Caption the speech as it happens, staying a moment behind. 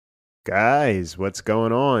Guys, what's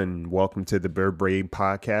going on? Welcome to the Bird Braid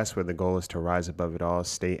podcast, where the goal is to rise above it all,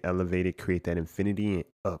 stay elevated, create that infinity, and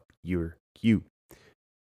up your you.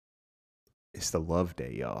 It's the love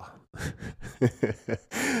day, y'all.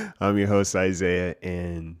 I'm your host, Isaiah,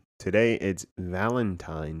 and today it's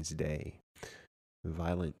Valentine's Day.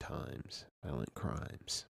 Violent times, violent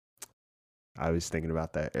crimes. I was thinking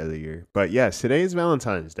about that earlier. But yes, today is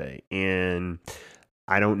Valentine's Day, and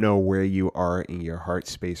I don't know where you are in your heart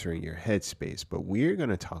space or in your head space, but we're going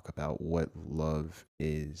to talk about what love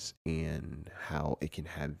is and how it can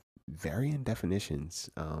have varying definitions,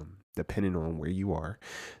 depending on where you are,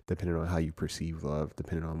 depending on how you perceive love,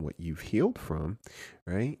 depending on what you've healed from,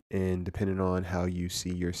 right? And depending on how you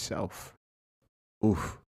see yourself.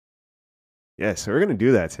 Oof. Yeah, so we're going to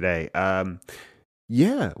do that today.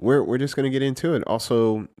 Yeah, we're just going to get into it.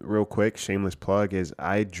 Also, real quick, shameless plug is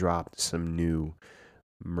I dropped some new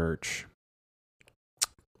merch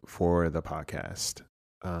for the podcast.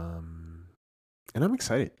 And I'm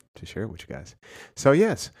excited to share it with you guys. So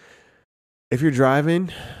yes, if you're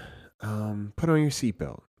driving, put on your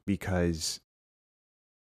seatbelt because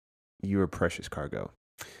you are precious cargo.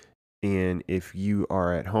 And if you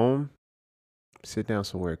are at home, sit down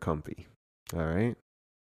somewhere comfy. All right.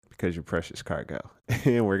 Because you're precious cargo.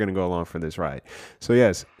 And we're going to go along for this ride. So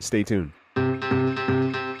yes, stay tuned.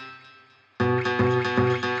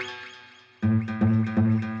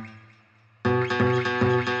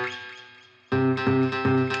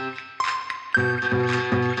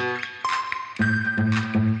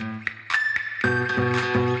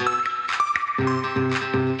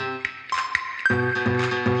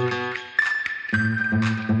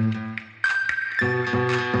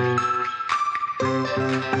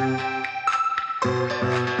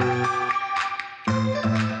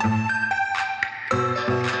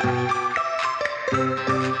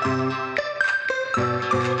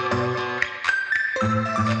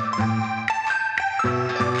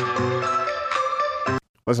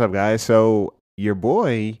 What's up, guys? So your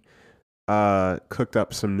boy cooked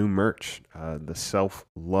up some new merch. The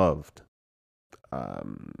self-loved. What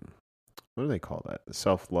do they call that? The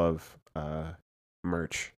self-love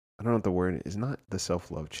merch. I don't know what the word is. Not the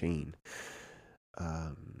self-love chain.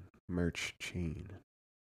 Merch chain.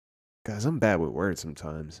 Guys, I'm bad with words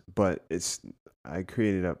sometimes, but I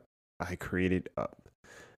created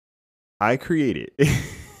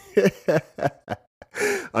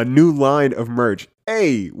a new line of merch.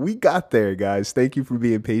 Hey, we got there, guys. Thank you for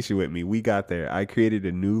being patient with me. We got there. I created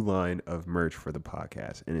a new line of merch for the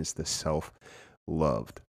podcast, and it's the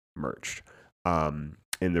self-loved merch. And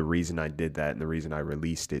the reason I did that and the reason I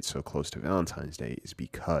released it so close to Valentine's Day is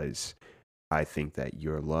because I think that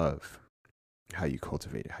your love, how you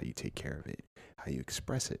cultivate it, how you take care of it, how you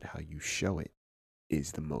express it, how you show it,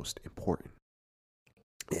 is the most important.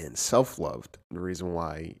 And self-loved, the reason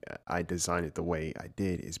why I designed it the way I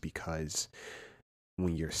did is because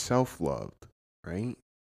when you're self-loved, right,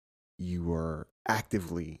 you are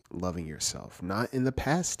actively loving yourself, not in the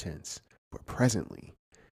past tense, but presently.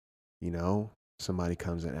 You know, somebody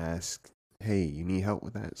comes and asks, hey, you need help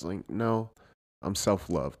with that? It's like, no, I'm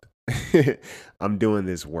self-loved. I'm doing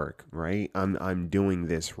this work, right? I'm doing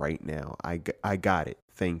this right now. I got it.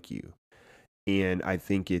 Thank you. And I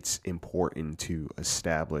think it's important to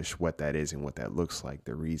establish what that is and what that looks like.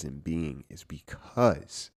 The reason being is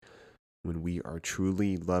because when we are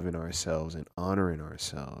truly loving ourselves and honoring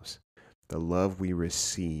ourselves, the love we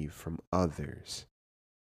receive from others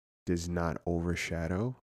does not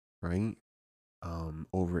overshadow, right?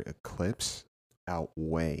 Over eclipse,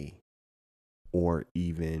 outweigh, or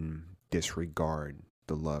even disregard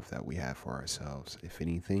the love that we have for ourselves. If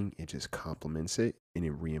anything, it just complements it and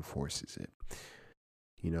it reinforces it.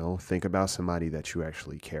 You know, think about somebody that you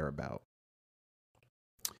actually care about.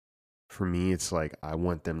 For me, it's like I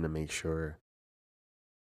want them to make sure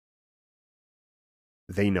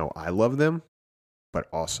they know I love them, but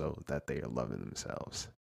also that they are loving themselves.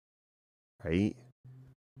 Right?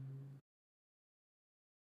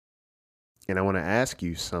 And I want to ask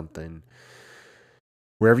you something.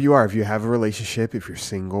 Wherever you are, if you have a relationship, if you're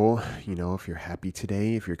single, you know, if you're happy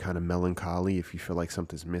today, if you're kind of melancholy, if you feel like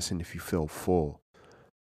something's missing, if you feel full,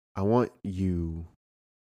 I want you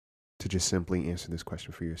to just simply answer this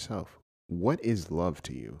question for yourself. What is love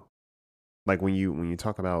to you? Like when you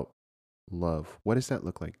talk about love, what does that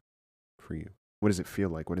look like for you? What does it feel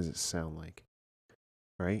like? What does it sound like?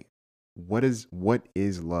 Right? What is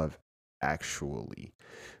love actually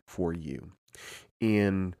for you?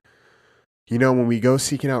 And you know, when we go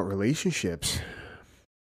seeking out relationships,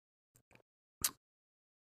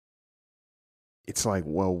 it's like,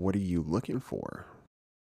 well, what are you looking for?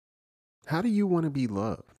 How do you want to be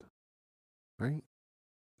loved? right?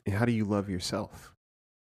 And how do you love yourself?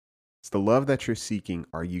 It's the love that you're seeking.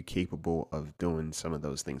 Are you capable of doing some of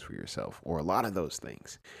those things for yourself, or a lot of those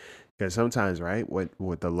things? Because sometimes, right,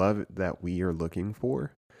 what the love that we are looking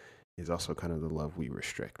for is also kind of the love we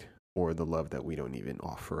restrict, or the love that we don't even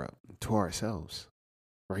offer up to ourselves,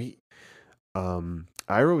 right?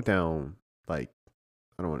 I wrote down, like,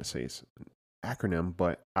 I don't want to say it's an acronym,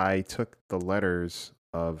 but I took the letters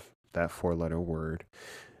of that four-letter word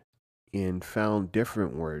and found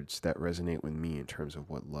different words that resonate with me in terms of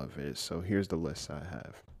what love is. So here's the list I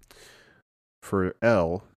have. For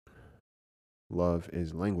L, love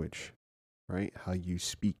is language, right? How you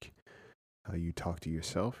speak, how you talk to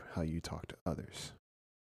yourself, how you talk to others.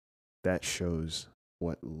 That shows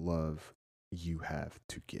what love you have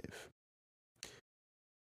to give.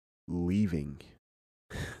 Leaving.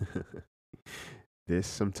 This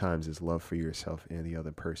sometimes is love for yourself and the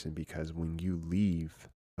other person, because when you leave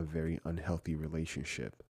a very unhealthy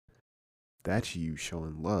relationship, that's you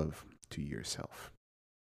showing love to yourself.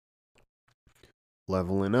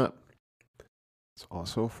 Leveling up. It's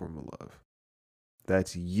also a form of love.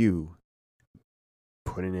 That's you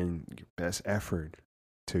putting in your best effort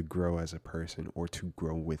to grow as a person, or to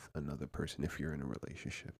grow with another person if you're in a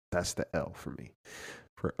relationship. That's the L for me.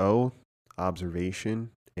 For O,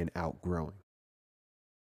 observation and outgrowing.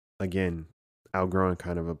 Again, outgrowing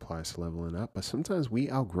kind of applies to leveling up, but sometimes we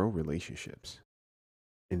outgrow relationships,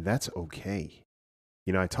 and that's okay.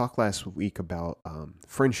 You know, I talked last week about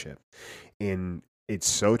friendship, and it's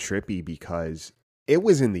so trippy because it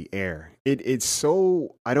was in the air. It's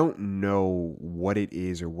so, I don't know what it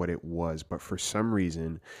is or what it was, but for some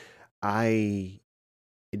reason, it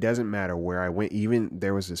doesn't matter where I went. Even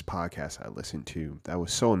there was this podcast I listened to that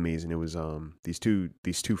was so amazing. It was these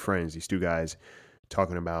two friends, these two guys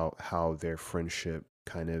talking about how their friendship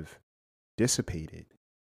kind of dissipated,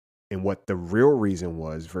 and what the real reason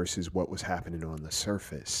was versus what was happening on the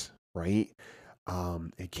surface, right?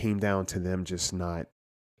 It came down to them just not,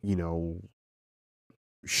 you know,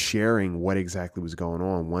 sharing what exactly was going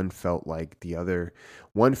on. One felt like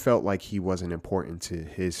he wasn't important to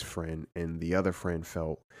his friend, and the other friend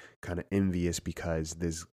felt kind of envious because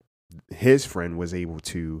his friend was able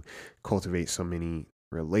to cultivate so many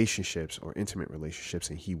relationships or intimate relationships,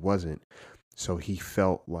 and he wasn't. So he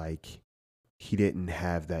felt like he didn't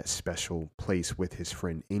have that special place with his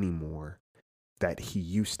friend anymore that he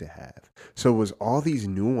used to have. So it was all these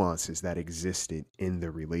nuances that existed in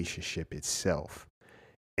the relationship itself.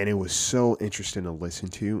 And it was so interesting to listen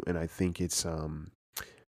to. And I think it's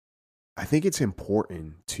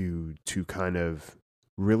important to kind of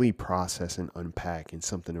really process and unpack, and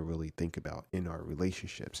something to really think about in our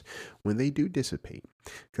relationships when they do dissipate.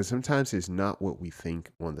 Because sometimes it's not what we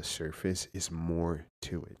think on the surface, it's more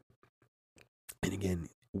to it. And again,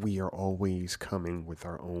 we are always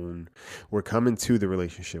we're coming to the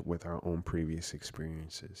relationship with our own previous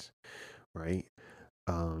experiences, right?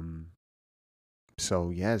 Um, so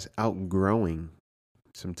yes, outgrowing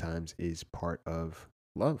sometimes is part of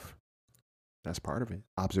love. That's part of it.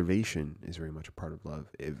 Observation is very much a part of love.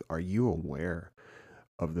 Are you aware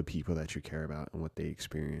of the people that you care about and what they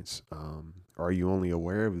experience? Are you only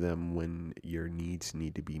aware of them when your needs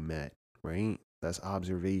need to be met, right? That's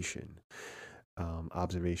observation.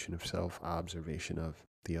 Observation of self, observation of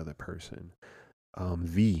the other person.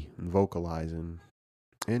 Vocalizing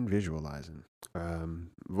and visualizing.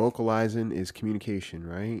 Vocalizing is communication,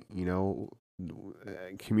 right? You know,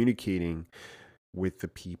 communicating with the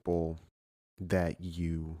people that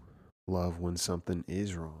you love when something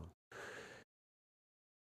is wrong.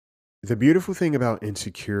 The beautiful thing about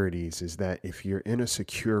insecurities is that if you're in a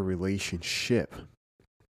secure relationship,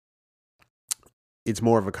 it's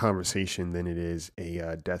more of a conversation than it is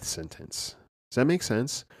a death sentence. Does that make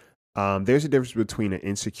sense? There's a difference between an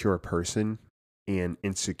insecure person and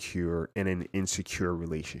an insecure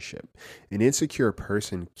relationship. An insecure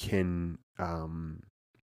person can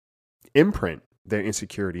imprint their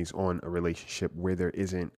insecurities on a relationship where there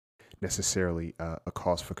isn't necessarily a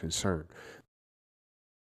cause for concern.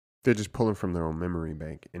 They're just pulling from their own memory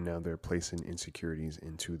bank, and now they're placing insecurities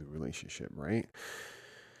into the relationship, right?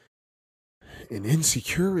 An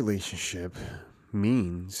insecure relationship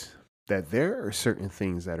means that there are certain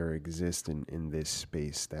things that are existing in this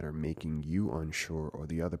space that are making you unsure, or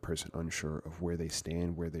the other person unsure of where they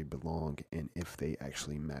stand, where they belong, and if they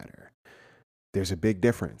actually matter. There's a big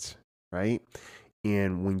difference, right?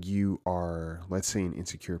 And when you are, let's say, an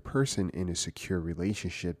insecure person in a secure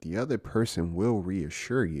relationship, the other person will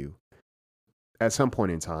reassure you at some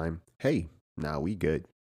point in time, hey, nah, we good,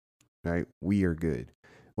 right? We are good.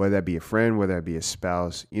 Whether that be a friend, whether that be a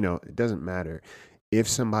spouse, you know, it doesn't matter. if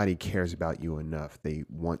somebody cares about you enough, they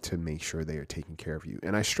want to make sure they are taking care of you.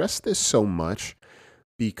 And I stress this so much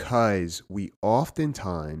because we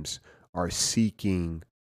oftentimes are seeking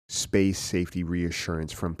space, safety,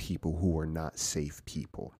 reassurance from people who are not safe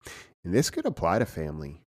people. And this could apply to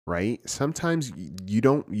family, right? Sometimes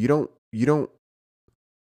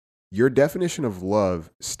your definition of love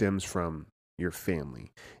stems from your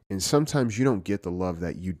family. And sometimes you don't get the love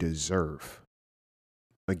that you deserve.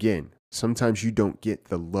 Again, sometimes you don't get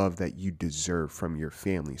the love that you deserve from your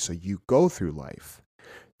family. So you go through life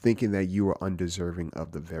thinking that you are undeserving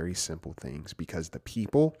of the very simple things because the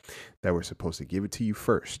people that were supposed to give it to you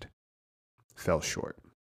first fell short.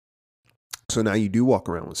 So now you do walk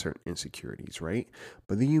around with certain insecurities, right?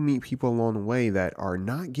 But then you meet people along the way that are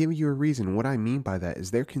not giving you a reason. What I mean by that is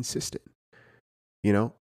they're consistent. You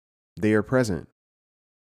know, they are present.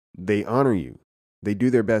 They honor you. They do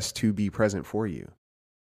their best to be present for you.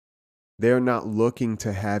 They're not looking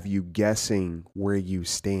to have you guessing where you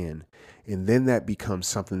stand. And then that becomes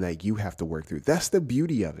something that you have to work through. That's the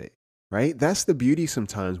beauty of it, right? That's the beauty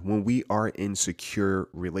sometimes when we are in secure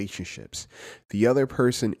relationships. The other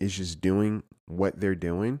person is just doing what they're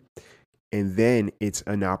doing. And then it's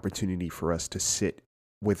an opportunity for us to sit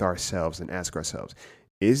with ourselves and ask ourselves,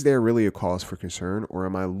 is there really a cause for concern, or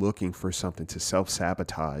am I looking for something to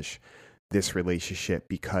self-sabotage this relationship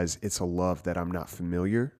because it's a love that I'm not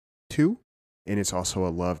familiar to, and it's also a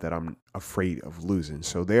love that I'm afraid of losing?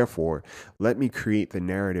 So therefore, let me create the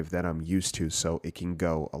narrative that I'm used to so it can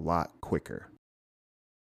go a lot quicker.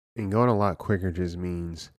 And going a lot quicker just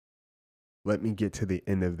means let me get to the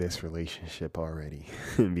end of this relationship already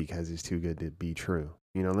because it's too good to be true.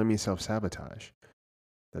 Let me self-sabotage.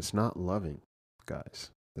 That's not loving,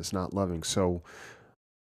 guys. That's not loving. So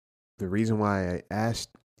the reason why I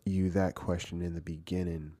asked you that question in the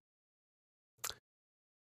beginning,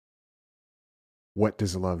 what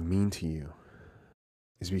does love mean to you,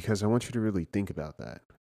 is because I want you to really think about that.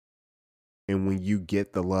 And when you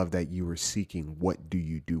get the love that you were seeking, what do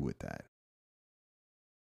you do with that?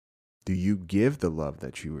 Do you give the love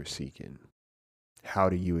that you were seeking? How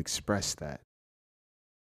do you express that?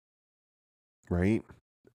 Right?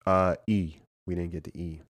 E. We didn't get to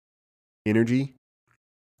E. Energy,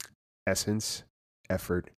 essence,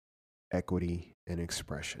 effort, equity, and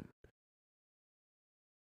expression.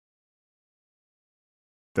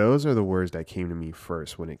 Those are the words that came to me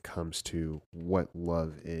first when it comes to what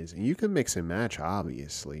love is. And you can mix and match,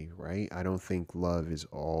 obviously, right? I don't think love is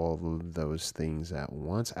all of those things at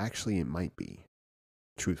once. Actually, it might be,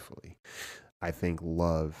 truthfully. I think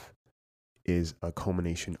love is a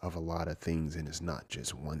culmination of a lot of things and it's not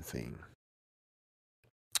just one thing,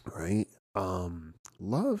 right?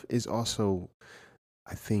 Love is also,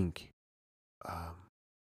 I think, um,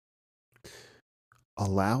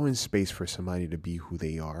 allowing space for somebody to be who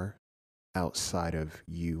they are outside of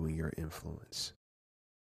you and your influence.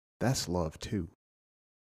 That's love too.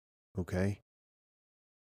 Okay.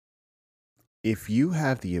 If you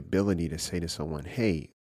have the ability to say to someone, hey,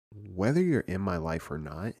 whether you're in my life or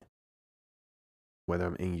not, whether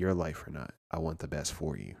I'm in your life or not, I want the best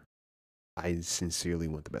for you. I sincerely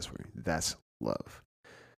want the best for you. That's love.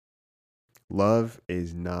 Love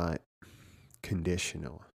is not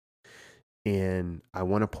conditional. And I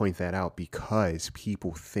want to point that out because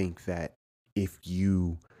people think that if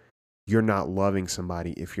you're not loving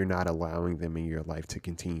somebody if you're not allowing them in your life to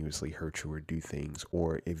continuously hurt you or do things,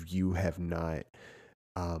 or if you have not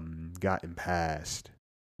gotten past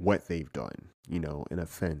what they've done, an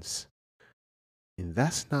offense. And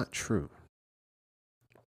that's not true.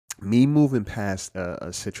 Me moving past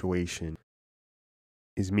a situation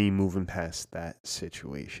is me moving past that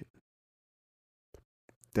situation.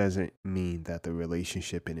 Doesn't mean that the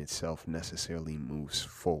relationship in itself necessarily moves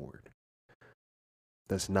forward.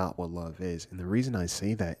 That's not what love is. And the reason I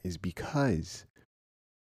say that is because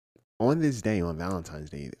on this day, on Valentine's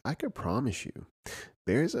Day, I could promise you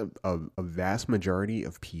there's a vast majority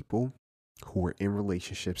of people who are in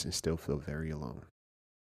relationships and still feel very alone.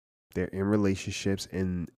 They're in relationships,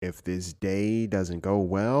 and if this day doesn't go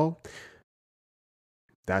well,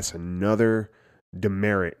 that's another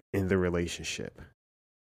demerit in the relationship.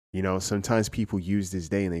 Sometimes people use this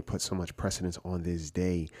day and they put so much precedence on this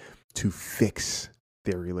day to fix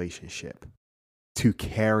their relationship, to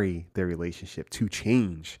carry their relationship, to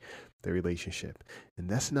change their relationship. And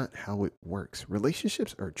that's not how it works.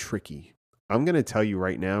 Relationships are tricky. I'm going to tell you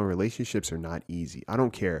right now, relationships are not easy. I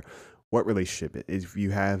don't care what relationship it is. If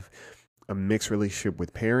you have a mixed relationship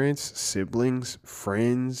with parents, siblings,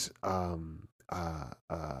 friends,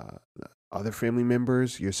 other family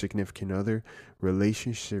members, your significant other,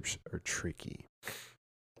 relationships are tricky.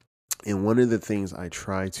 And one of the things I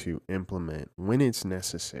try to implement when it's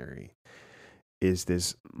necessary is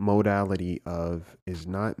this modality of is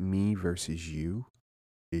not me versus you,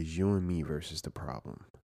 is you and me versus the problem.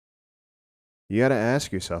 You got to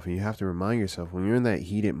ask yourself, and you have to remind yourself when you're in that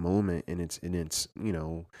heated moment and it's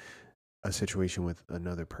a situation with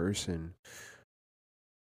another person.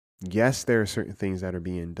 Yes, there are certain things that are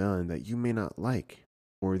being done that you may not like,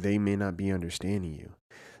 or they may not be understanding you.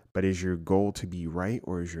 But is your goal to be right,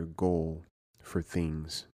 or is your goal for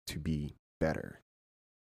things to be better?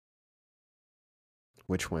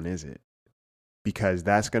 Which one is it? Because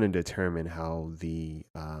that's going to determine how the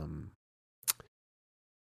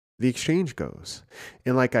exchange goes.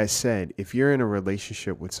 And like I said, if you're in a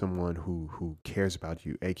relationship with someone who cares about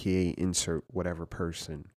you, aka insert whatever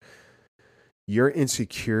person, your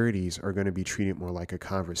insecurities are going to be treated more like a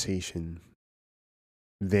conversation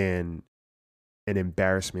than an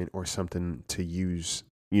embarrassment or something to use,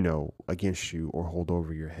 against you or hold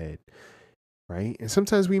over your head. Right. And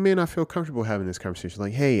sometimes we may not feel comfortable having this conversation.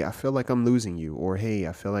 Like, hey, I feel like I'm losing you. Or, hey,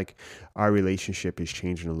 I feel like our relationship is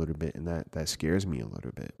changing a little bit. And that scares me a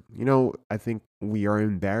little bit. I think we are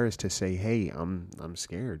embarrassed to say, hey, I'm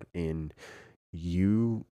scared. And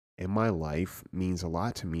you in my life means a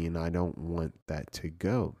lot to me. And I don't want that to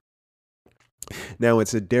go. Now,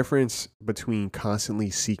 it's a difference between constantly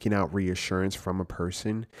seeking out reassurance from a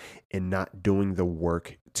person and not doing the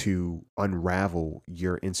work to unravel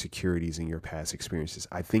your insecurities and your past experiences.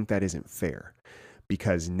 I think that isn't fair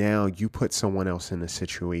because now you put someone else in a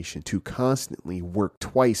situation to constantly work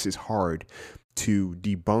twice as hard to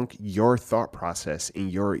debunk your thought process and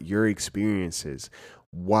your experiences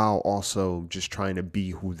while also just trying to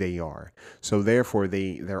be who they are. So therefore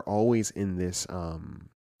they're always in this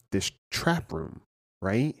trap room,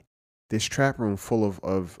 right? This trap room full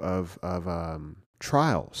of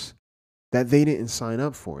trials that they didn't sign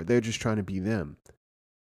up for. They're just trying to be them.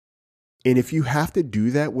 And if you have to do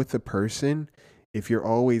that with a person, if you're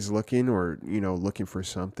always looking or, looking for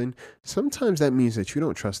something, sometimes that means that you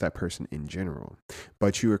don't trust that person in general,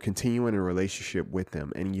 but you are continuing a relationship with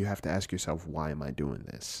them. And you have to ask yourself, why am I doing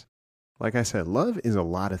this? Like I said, love is a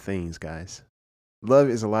lot of things, guys. Love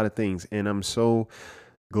is a lot of things. And I'm so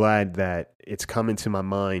glad that it's coming to my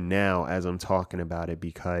mind now as I'm talking about it,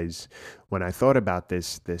 because when I thought about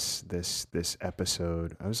this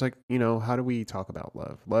episode, I was like, how do we talk about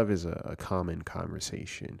love? Love is a common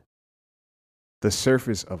conversation. The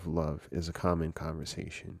surface of love is a common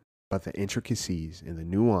conversation, but the intricacies and the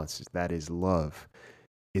nuances that is love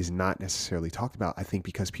is not necessarily talked about. I think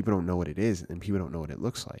because people don't know what it is and people don't know what it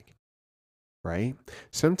looks like. Right?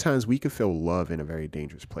 Sometimes we could feel love in a very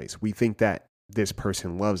dangerous place. We think that this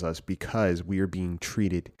person loves us because we are being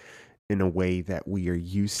treated in a way that we are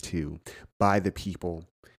used to by the people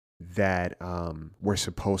that were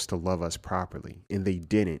supposed to love us properly, and they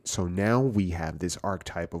didn't. So now we have this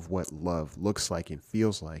archetype of what love looks like and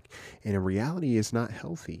feels like, and in reality it's not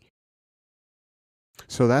healthy.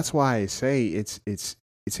 So that's why I say it's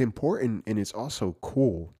important, and it's also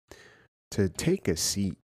cool to take a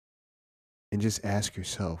seat and just ask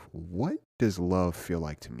yourself, what does love feel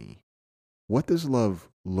like to me? What does love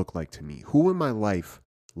look like to me? Who in my life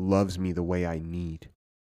loves me the way I need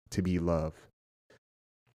to be loved?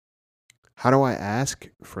 How do I ask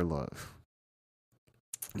for love?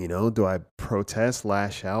 Do I protest,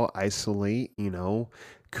 lash out, isolate,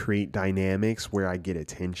 create dynamics where I get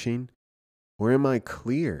attention? Or am I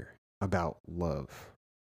clear about love?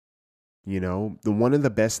 The one of the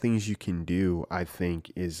best things you can do, I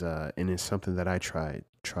think, is and it's something that I try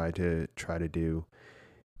to do,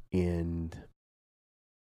 and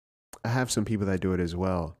I have some people that do it as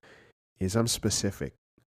well, is I'm specific.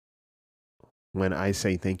 When I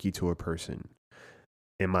say thank you to a person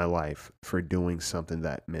in my life for doing something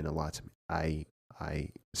that meant a lot to me, I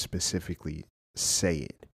specifically say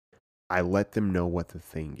it. I let them know what the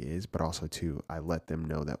thing is, but also too, I let them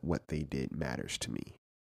know that what they did matters to me.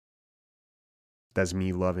 That's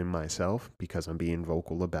me loving myself because I'm being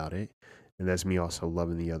vocal about it. And that's me also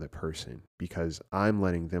loving the other person because I'm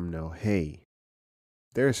letting them know, hey,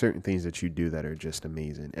 there are certain things that you do that are just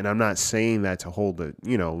amazing. And I'm not saying that to hold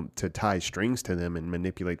to tie strings to them and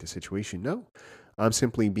manipulate the situation. No, I'm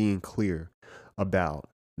simply being clear about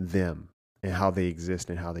them and how they exist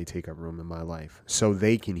and how they take up room in my life so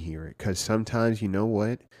they can hear it. Because sometimes, you know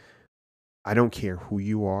what? I don't care who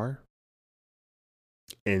you are.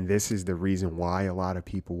 And this is the reason why a lot of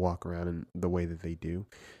people walk around in the way that they do,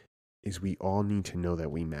 is we all need to know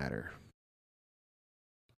that we matter.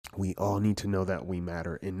 We all need to know that we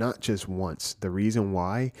matter, and not just once. The reason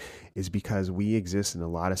why is because we exist in a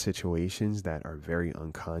lot of situations that are very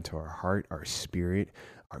unkind to our heart, our spirit,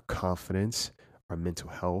 our confidence, our mental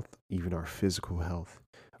health, even our physical health,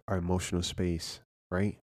 our emotional space,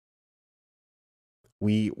 right?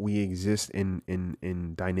 We exist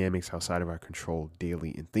in dynamics outside of our control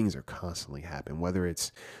daily, and things are constantly happening, whether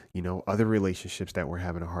it's, other relationships that we're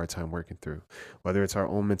having a hard time working through, whether it's our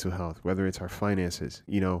own mental health, whether it's our finances,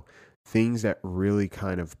 things that really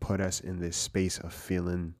kind of put us in this space of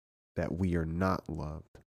feeling that we are not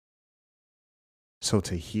loved. So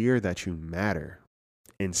to hear that you matter,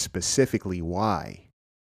 and specifically why,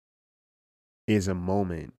 is a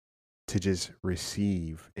moment to just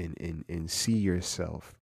receive and see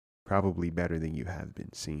yourself probably better than you have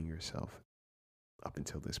been seeing yourself up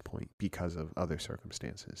until this point because of other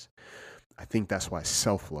circumstances. I think that's why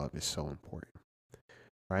self-love is so important,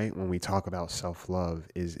 right? When we talk about self-love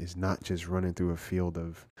is not just running through a field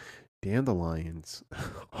of dandelions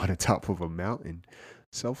on the top of a mountain.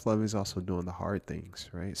 Self-love is also doing the hard things,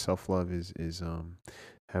 right? Self-love is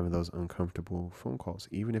having those uncomfortable phone calls,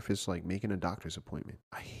 even if it's like making a doctor's appointment.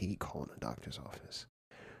 I hate calling a doctor's office,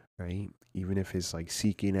 right? Even if it's like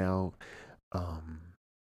seeking out um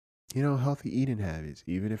healthy eating habits,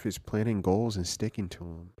 even if it's planning goals and sticking to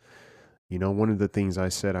them. One of the things I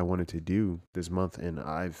said I wanted to do this month, and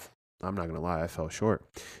I'm not gonna lie, I fell short,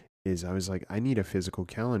 is I was like, I need a physical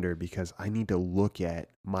calendar because I need to look at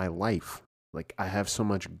my life. Like, I have so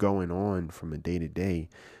much going on from a day to day.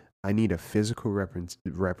 I need a physical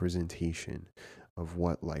representation of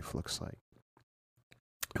what life looks like.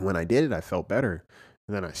 And when I did it, I felt better.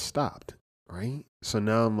 And then I stopped, right? So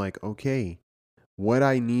now I'm like, okay, what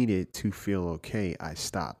I needed to feel okay, I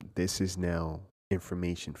stopped. This is now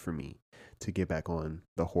information for me to get back on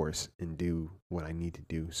the horse and do what I need to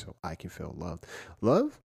do so I can feel loved.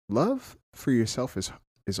 Love for yourself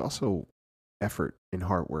is also effort and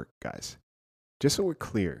hard work, guys. Just so we're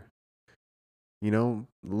clear,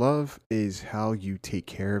 love is how you take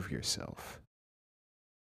care of yourself.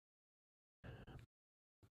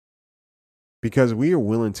 Because we are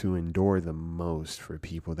willing to endure the most for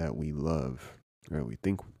people that we love, or we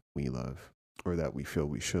think we love, or that we feel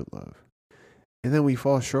we should love. And then we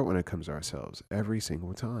fall short when it comes to ourselves every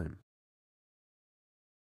single time.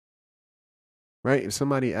 Right? If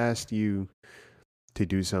somebody asked you to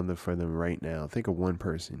do something for them right now, think of one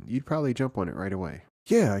person, you'd probably jump on it right away.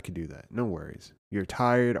 Yeah, I could do that. No worries. You're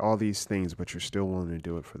tired, all these things, but you're still willing to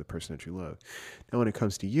do it for the person that you love. Now, when it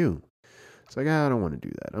comes to you, it's like, I don't want to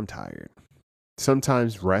do that. I'm tired.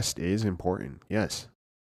 Sometimes rest is important, yes.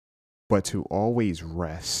 But to always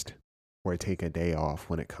rest or take a day off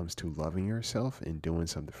when it comes to loving yourself and doing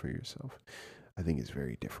something for yourself, I think is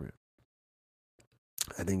very different.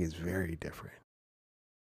 I think it's very different.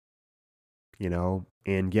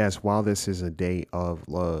 And yes, while this is a day of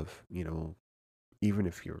love, even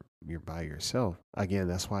if you're by yourself, again,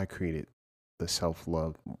 that's why I created the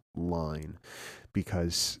self-love line,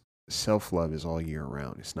 because self-love is all year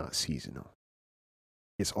round. It's not seasonal.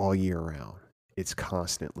 It's all year round. It's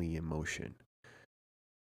constantly in motion,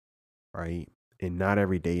 right? And not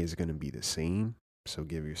every day is going to be the same. So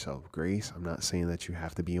give yourself grace. I'm not saying that you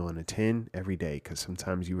have to be on a 10 every day, because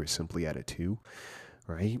sometimes you are simply at a 2,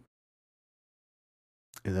 right?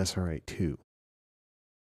 And that's all right too.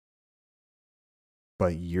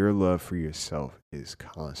 But your love for yourself is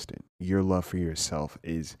constant. Your love for yourself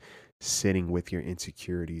is sitting with your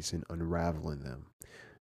insecurities and unraveling them.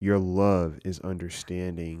 Your love is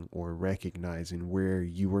understanding or recognizing where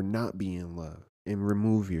you are not being loved and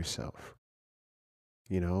remove yourself.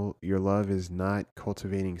 Your love is not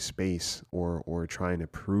cultivating space or trying to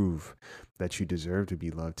prove that you deserve to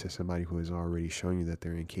be loved to somebody who has already shown you that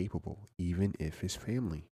they're incapable, even if it's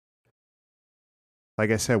family.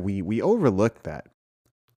 Like I said, we overlook that,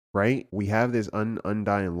 right? We have this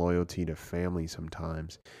undying loyalty to family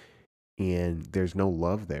sometimes, and there's no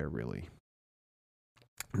love there really.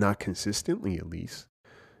 Not consistently, at least.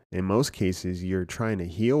 In most cases, you're trying to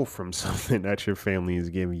heal from something that your family is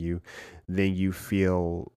giving you, then you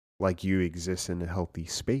feel like you exist in a healthy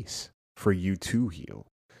space for you to heal,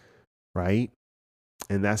 right?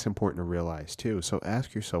 And that's important to realize too. So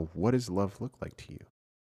ask yourself, what does love look like to you?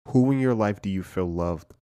 Who in your life do you feel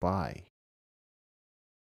loved by?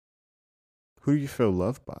 Who do you feel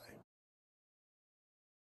loved by?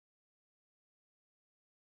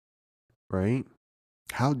 Right?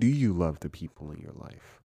 How do you love the people in your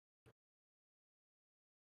life?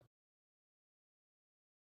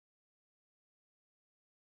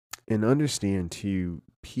 And understand too,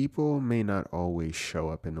 people may not always show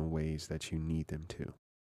up in the ways that you need them to.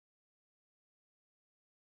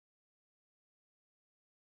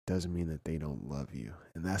 Doesn't mean that they don't love you.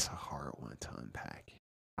 And that's a hard one to unpack.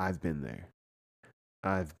 I've been there.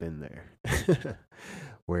 I've been there.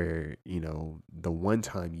 Where, the one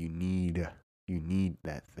time you need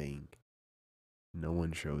that thing, no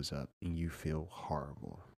one shows up and you feel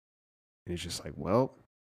horrible. And it's just like, well,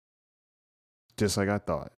 just like I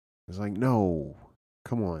thought. It's like, no,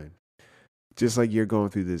 come on. Just like you're going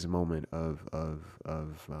through this moment of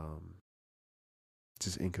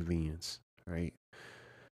just inconvenience, right?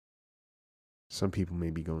 Some people may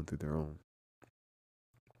be going through their own.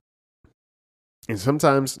 And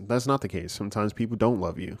sometimes that's not the case. Sometimes people don't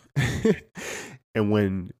love you. And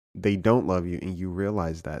when they don't love you and you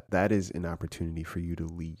realize that, that is an opportunity for you to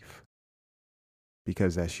leave,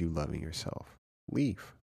 because that's you loving yourself.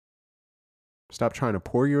 Leave. Stop trying to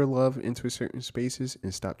pour your love into certain spaces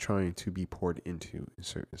and stop trying to be poured into in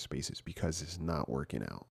certain spaces, because it's not working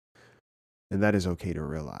out. And that is okay to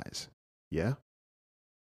realize. Yeah.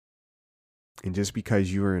 And just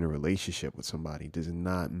because you are in a relationship with somebody does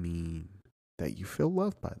not mean that you feel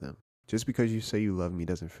loved by them. Just because you say you love me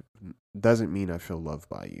doesn't mean I feel loved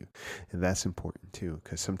by you. And that's important too,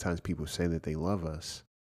 because sometimes people say that they love us,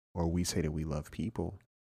 or we say that we love people,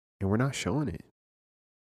 and we're not showing it.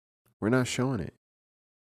 We're not showing it.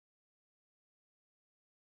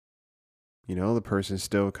 The person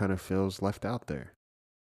still kind of feels left out there.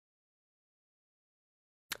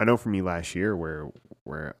 I know for me last year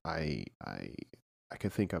where I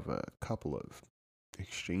could think of a couple of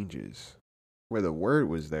exchanges where the word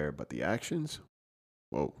was there, but the actions,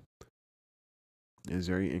 whoa, is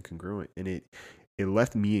very incongruent, and it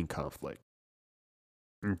left me in conflict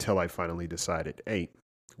until I finally decided, hey,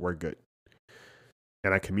 we're good,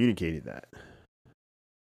 and I communicated that,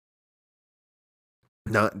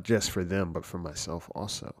 not just for them, but for myself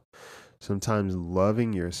also. Sometimes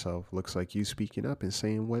loving yourself looks like you speaking up and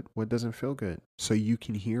saying what doesn't feel good, so you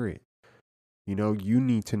can hear it. You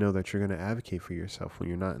need to know that you're going to advocate for yourself when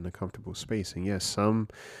you're not in a comfortable space. And yes, some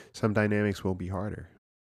dynamics will be harder.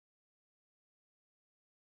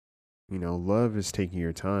 Love is taking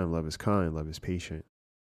your time. Love is kind. Love is patient.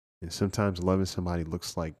 And sometimes loving somebody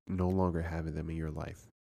looks like no longer having them in your life.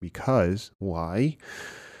 Because, why?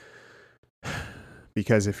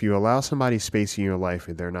 Because if you allow somebody space in your life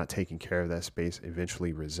and they're not taking care of that space,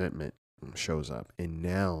 eventually resentment shows up. And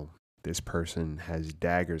now this person has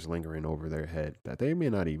daggers lingering over their head that they may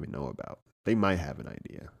not even know about. They might have an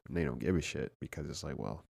idea and they don't give a shit, because it's like,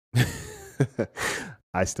 well,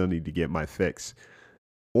 I still need to get my fix.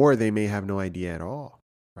 Or they may have no idea at all,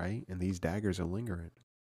 right? And these daggers are lingering.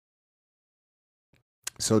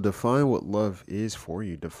 So define what love is for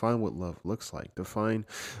you. Define what love looks like. Define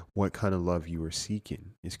what kind of love you are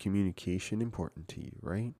seeking. Is communication important to you,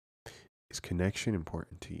 right? Is connection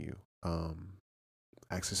important to you?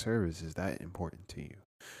 Acts of service, is that important to you?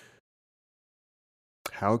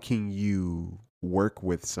 How can you work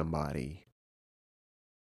with somebody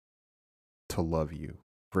to love you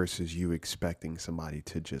versus you expecting somebody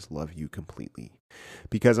to just love you completely?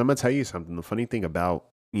 Because I'm going to tell you something. The funny thing about,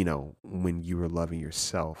 when you are loving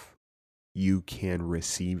yourself, you can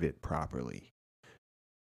receive it properly.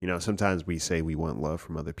 Sometimes we say we want love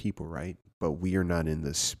from other people, right? But we are not in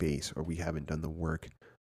the space, or we haven't done the work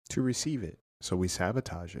to receive it. So we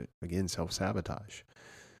sabotage it. Again, self-sabotage.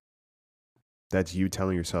 That's you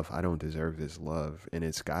telling yourself, I don't deserve this love. And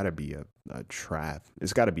it's got to be a trap.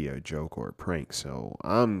 It's got to be a joke or a prank. So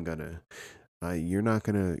you're not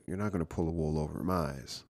going to pull the wool over my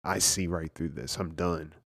eyes. I see right through this. I'm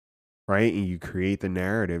done. Right? And you create the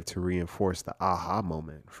narrative to reinforce the aha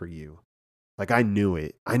moment for you. Like, I knew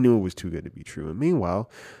it. I knew it was too good to be true. And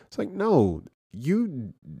meanwhile, it's like, no,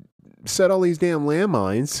 you set all these damn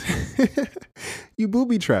landmines. You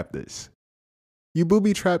booby trapped this. You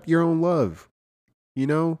booby trapped your own love.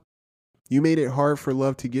 You made it hard for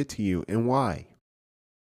love to get to you. And why?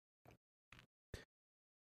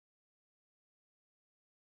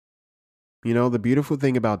 The beautiful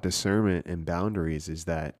thing about discernment and boundaries is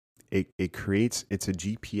that it's a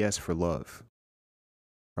GPS for love,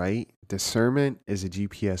 right? Discernment is a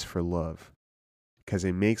GPS for love, because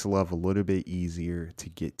it makes love a little bit easier to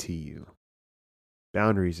get to you.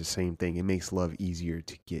 Boundaries, the same thing. It makes love easier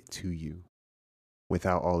to get to you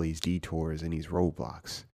without all these detours and these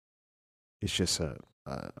roadblocks. It's just a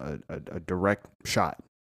direct shot,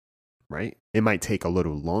 right? It might take a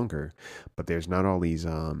little longer, but there's not all these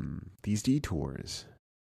detours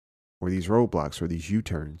or these roadblocks or these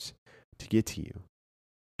U-turns to get to you.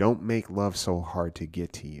 Don't make love so hard to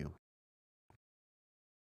get to you.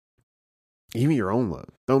 Even your own love.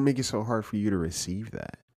 Don't make it so hard for you to receive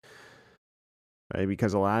that. Right?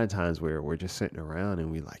 Because a lot of times we're just sitting around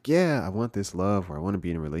and we're like, yeah, I want this love, or I want to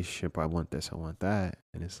be in a relationship, or I want this, I want that.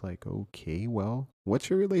 And it's like, okay, well, what's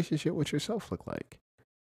your relationship with yourself look like?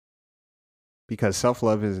 Because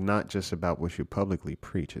self-love is not just about what you publicly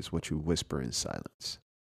preach, it's what you whisper in silence.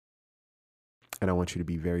 And I want you to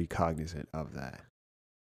be very cognizant of that.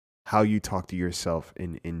 How you talk to yourself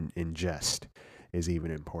in jest is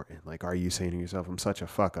even important. Like, are you saying to yourself, I'm such a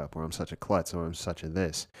fuck up, or I'm such a klutz, or I'm such a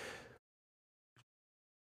this?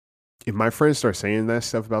 If my friends start saying that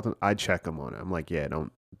stuff about them, I check them on it. I'm like, yeah,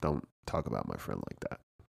 don't talk about my friend like that.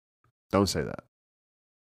 Don't say that.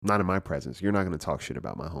 Not in my presence. You're not going to talk shit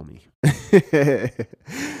about my homie.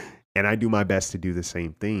 And I do my best to do the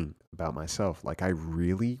same thing about myself. Like, I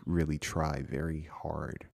really, really try very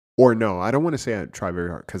hard. Or no, I don't want to say I try very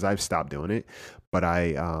hard because I've stopped doing it. But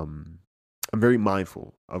I'm very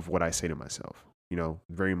mindful of what I say to myself. You know,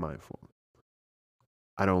 very mindful.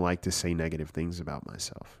 I don't like to say negative things about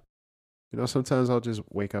myself. You know, sometimes I'll just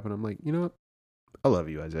wake up and I'm like, you know what? I love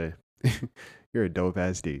you, Isaiah. You're a dope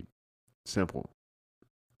ass dude. Simple.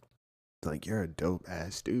 Like, you're a dope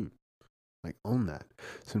ass dude. Like, own that.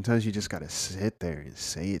 Sometimes you just got to sit there and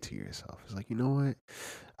say it to yourself. It's like, you know what?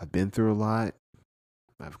 I've been through a lot.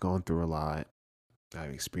 I've gone through a lot.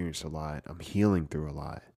 I've experienced a lot. I'm healing through a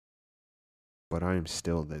lot. But I am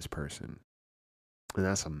still this person. And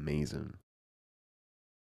that's amazing.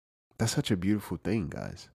 That's such a beautiful thing,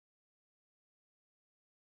 guys.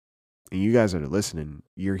 And you guys that are listening,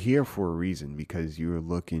 you're here for a reason because you're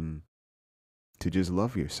looking to just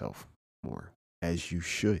love yourself more, as you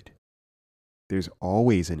should. There's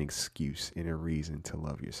always an excuse and a reason to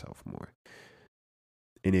love yourself more.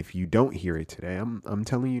 And if you don't hear it today, I'm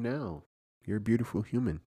telling you now, you're a beautiful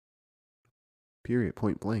human. Period.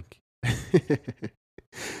 Point blank.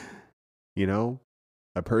 You know,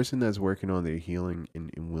 a person that's working on their healing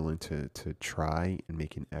and willing to try and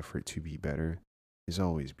make an effort to be better is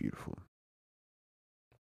always beautiful.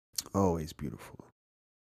 Always beautiful.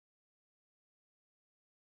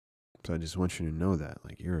 So I just want you to know that,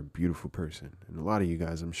 like, you're a beautiful person. And a lot of you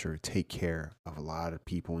guys, I'm sure, take care of a lot of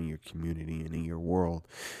people in your community and in your world.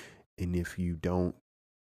 And if you don't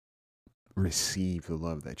receive the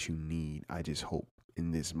love that you need, I just hope in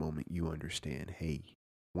this moment you understand, hey,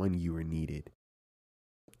 one, you are needed.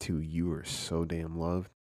 Two, you are so damn loved.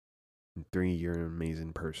 And three, you're an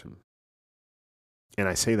amazing person. And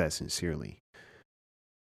I say that sincerely.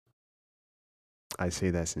 I say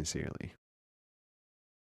that sincerely.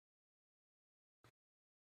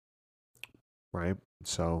 Right?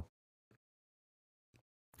 So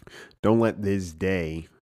don't let this day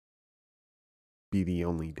be the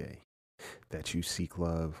only day that you seek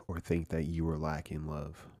love or think that you are lacking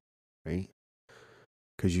love. Right?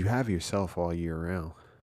 Because you have yourself all year round.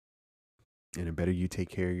 And the better you take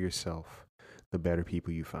care of yourself, the better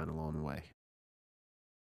people you find along the way.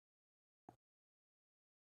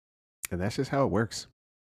 And that's just how it works.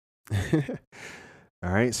 All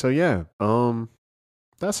right. So yeah,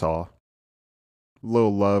 that's all. A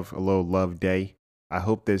little love day. I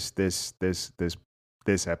hope this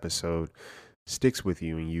episode sticks with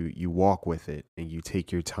you and you walk with it and you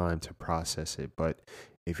take your time to process it. But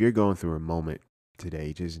if you're going through a moment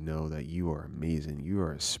today, just know that you are amazing. You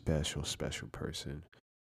are a special, special person.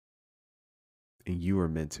 And you are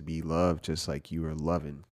meant to be loved just like you are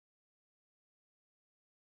loving.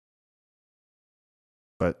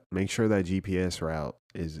 But make sure that GPS route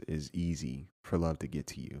is easy for love to get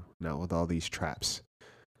to you, not with all these traps.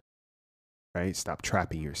 Right? Stop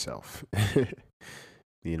trapping yourself.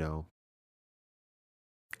 You know,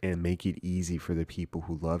 and make it easy for the people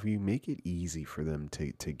who love you. Make it easy for them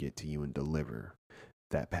to get to you and deliver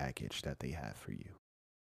that package that they have for you.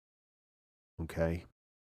 Okay?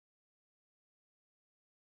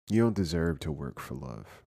 You don't deserve to work for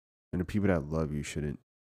love. And the people that love you shouldn't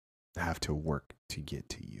have to work to get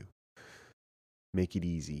to you. Make it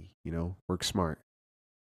easy, you know? Work smart.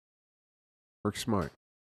 Work smart.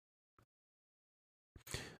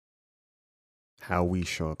 How we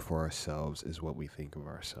show up for ourselves is what we think of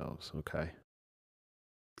ourselves, okay?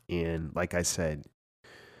 And like I said,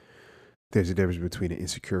 there's a difference between an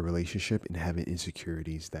insecure relationship and having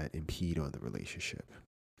insecurities that impede on the relationship.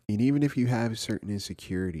 And even if you have certain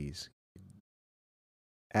insecurities,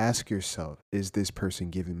 ask yourself, is this person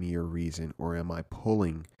giving me a reason or am I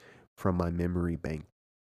pulling from my memory bank?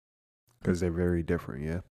 Because they're very different,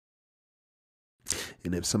 yeah?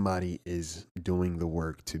 And if somebody is doing the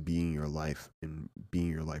work to be in your life and being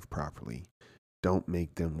your life properly, don't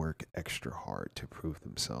make them work extra hard to prove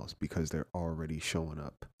themselves because they're already showing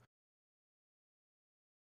up.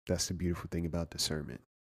 That's the beautiful thing about discernment.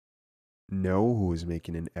 Know who is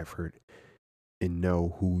making an effort and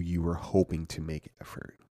know who you are hoping to make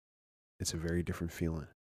effort. It's a very different feeling.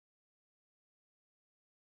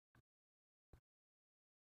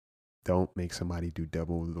 Don't make somebody do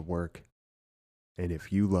double the work And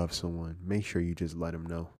if you love someone, make sure you just let them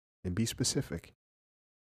know and be specific.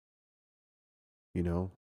 You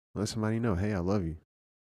know, let somebody know, hey, I love you.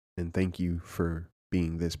 And thank you for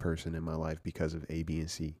being this person in my life because of A, B,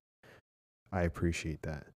 and C. I appreciate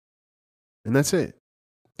that. And that's it.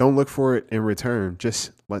 Don't look for it in return.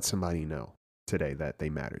 Just let somebody know today that they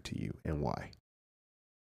matter to you and why.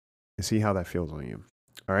 And see how that feels on you.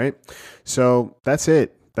 All right. So that's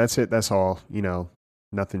it. That's all.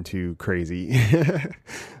 Nothing too crazy.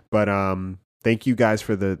 But thank you guys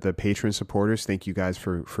for the patron supporters. Thank you guys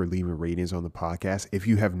for leaving ratings on the podcast. If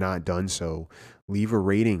you have not done so, leave a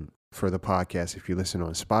rating for the podcast. If you listen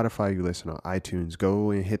on Spotify, you listen on iTunes,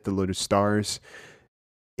 go and hit the little stars.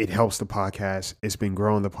 It helps the podcast. It's been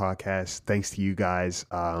growing the podcast thanks to you guys.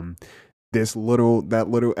 That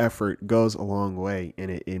little effort goes a long way, and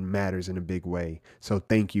it matters in a big way. So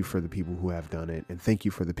thank you for the people who have done it, and thank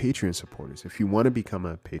you for the Patreon supporters. If you want to become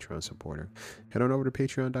a Patreon supporter, head on over to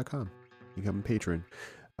patreon.com. Become a patron.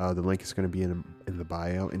 The link is going to be in the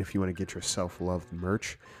bio. And if you want to get your self-love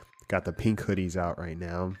merch, got the pink hoodies out right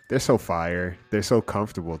now. They're so fire. They're so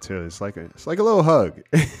comfortable too. It's like a little hug.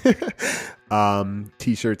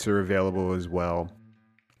 T-shirts are available as well.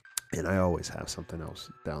 And I always have something else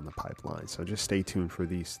down the pipeline. So just stay tuned for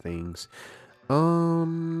these things.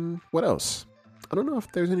 What else? I don't know if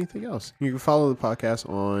there's anything else. You can follow the podcast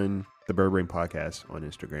on the Bird Brain Podcast on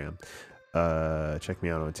Instagram. Check me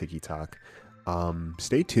out on TikTok.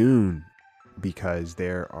 Stay tuned because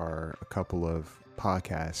there are a couple of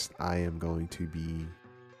podcasts I am going to be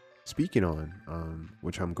speaking on,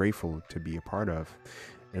 which I'm grateful to be a part of.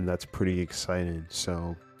 And that's pretty exciting.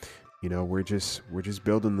 So, we're just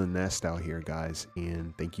building the nest out here, guys.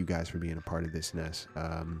 And thank you guys for being a part of this nest.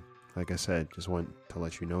 Like I said, just want to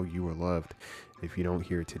let you know you are loved. If you don't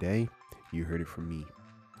hear it today, you heard it from me.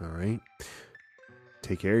 All right.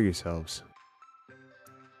 Take care of yourselves.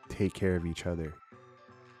 Take care of each other.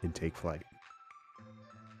 And take flight.